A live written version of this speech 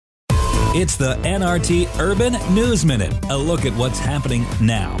It's the NRT Urban News Minute, a look at what's happening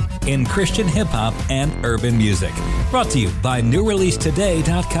now in Christian hip-hop and urban music. Brought to you by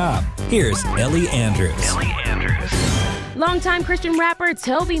NewReleaseToday.com. Here's Ellie Andrews. Longtime Christian rapper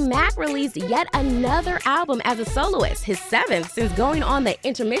Toby released yet another album as a soloist, his 7th since going on the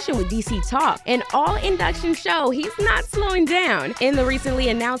intermission with DC Talk. An all-induction show, he's not slowing down. In the recently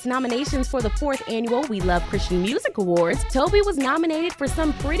announced nominations for the 4th annual We Love Christian Music Awards, Toby was nominated for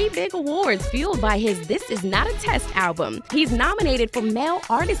some pretty big awards fueled by his This Is Not a Test album. He's nominated for Male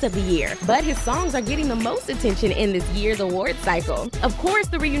Artist of the Year, but his songs are getting the most attention in this year's award cycle. Of course,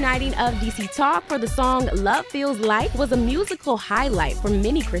 the reuniting of DC Talk for the song Love Feels Like was a musical highlight for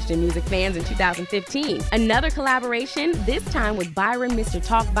many Christian music fans in 2015. Another collaboration, this time with Byron Mr.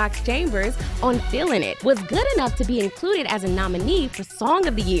 Talkbox Chambers on Feelin' It, was good enough to be included as a nominee for Song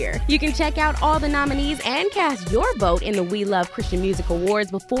of the Year. You can check out all the nominees and cast your vote in the We Love Christian Music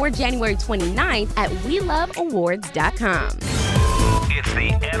Awards before January 29th at WeLoveAwards.com. It's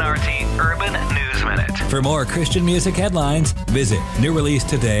the NRT Urban News Minute. For more Christian music headlines, visit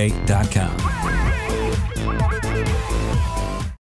NewReleaseToday.com.